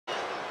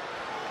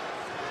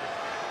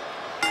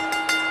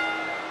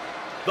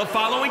The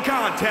following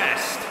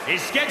contest is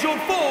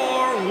scheduled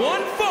for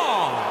one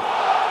fall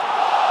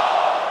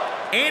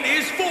and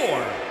is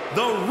for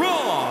the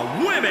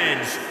Raw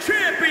Women's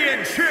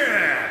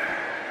Championship.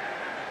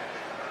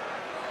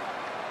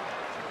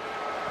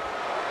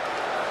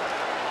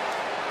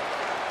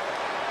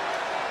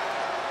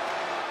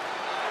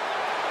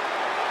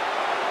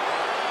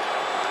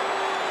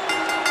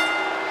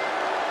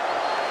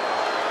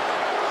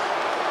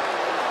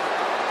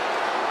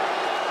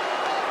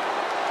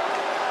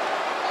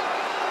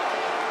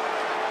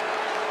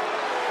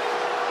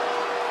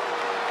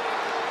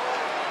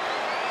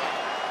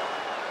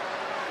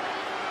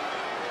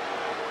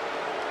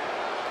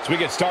 As we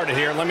get started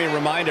here, let me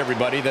remind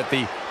everybody that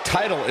the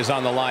title is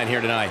on the line here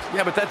tonight.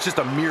 Yeah, but that's just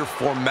a mere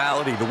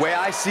formality. The way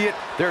I see it,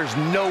 there's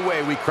no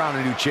way we crown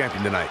a new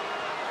champion tonight.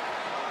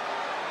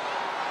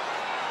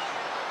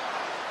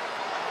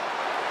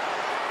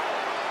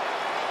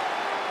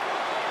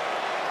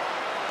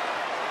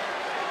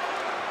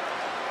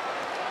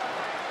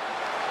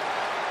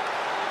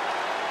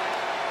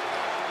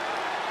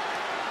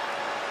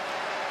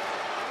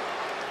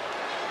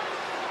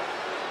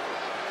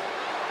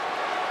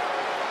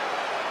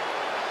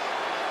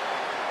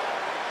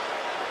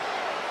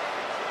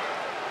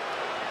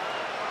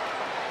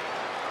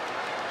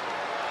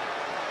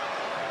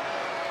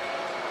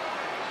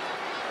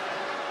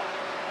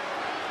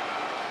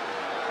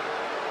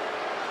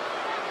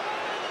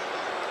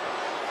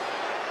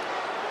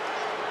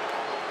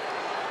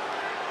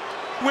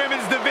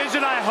 Women's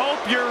division, I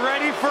hope you're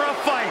ready for a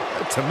fight.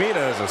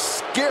 Tamina is a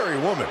scary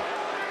woman.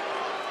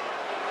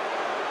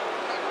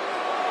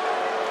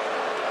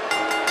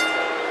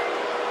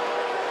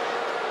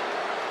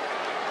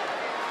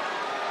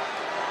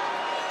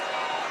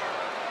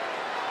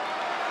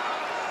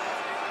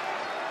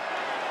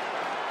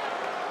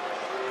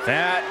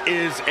 That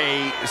is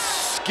a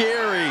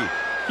scary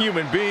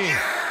human being.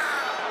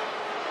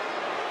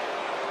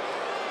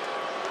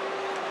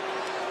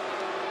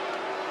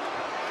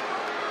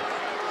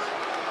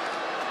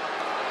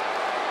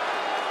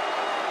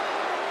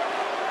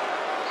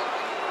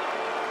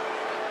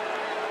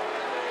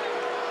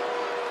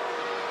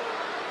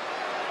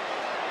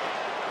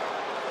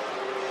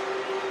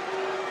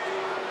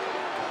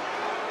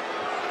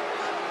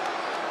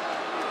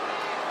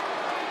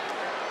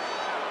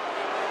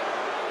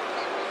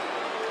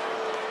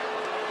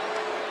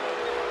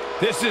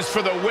 This is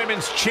for the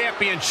Women's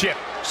Championship.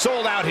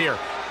 Sold out here.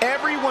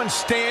 Everyone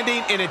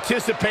standing in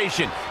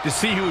anticipation to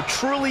see who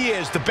truly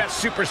is the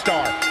best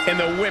superstar in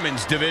the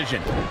women's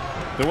division.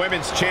 The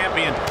Women's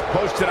Champion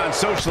posted on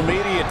social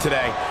media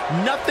today,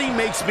 "Nothing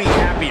makes me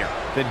happier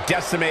than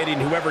decimating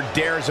whoever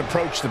dares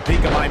approach the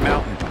peak of my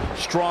mountain."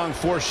 Strong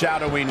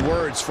foreshadowing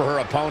words for her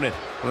opponent.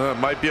 It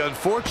might be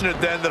unfortunate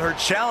then that her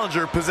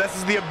challenger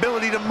possesses the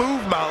ability to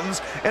move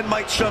mountains and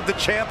might shove the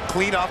champ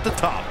clean off the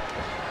top.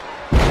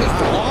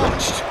 Just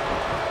launched.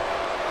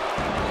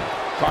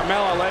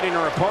 Carmella letting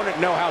her opponent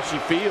know how she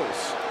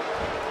feels.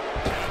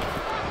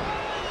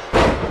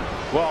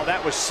 Well,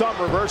 that was some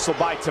reversal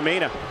by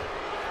Tamina.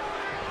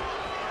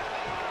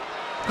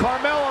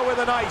 Carmella with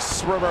a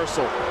nice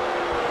reversal.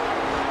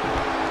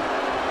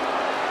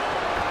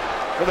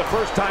 For the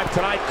first time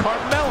tonight,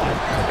 Carmella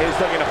is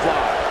looking to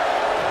fly.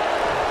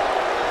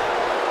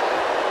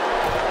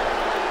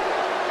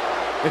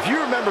 If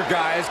you remember,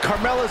 guys,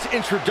 Carmella's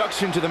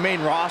introduction to the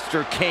main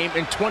roster came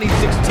in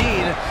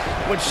 2016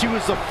 when she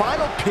was the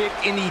final pick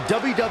in the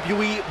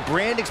WWE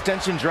brand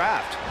extension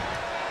draft.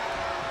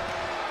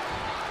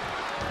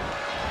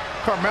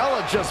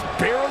 Carmella just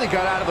barely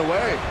got out of the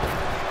way.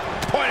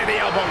 Point of the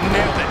elbow,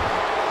 nailed it.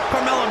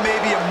 Carmella may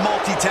be a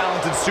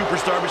multi-talented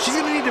superstar, but she's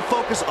going to need to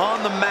focus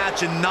on the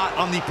match and not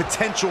on the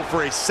potential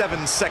for a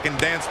 7-second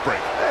dance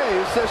break. Hey,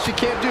 who says she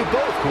can't do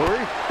both,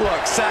 Corey?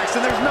 Look,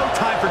 Saxton, there's no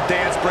time for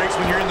dance breaks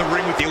when you're in the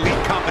ring with the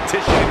elite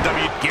competition in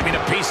WWE. Giving a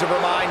piece of her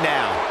mind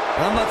now.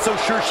 I'm not so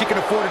sure she can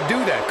afford to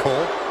do that,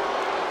 Cole.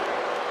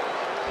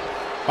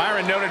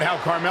 Byron noted how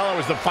Carmella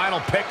was the final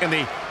pick in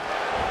the...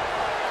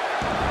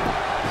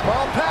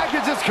 Small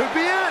package, this could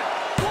be it.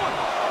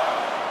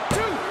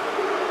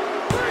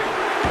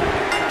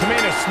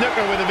 Tamina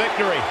Snuka with a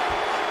victory.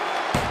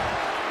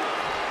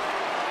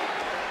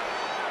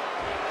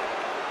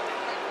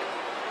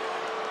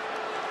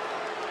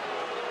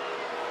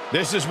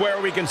 This is where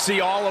we can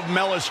see all of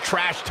Mella's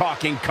trash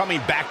talking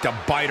coming back to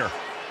bite her.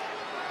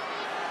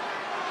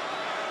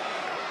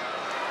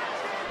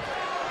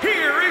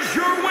 Here is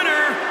your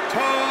winner,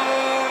 Tamina.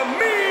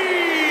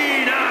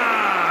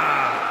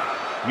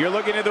 You're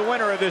looking at the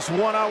winner of this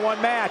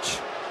one-on-one match.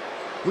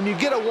 When you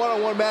get a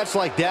one-on-one match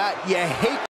like that, you hate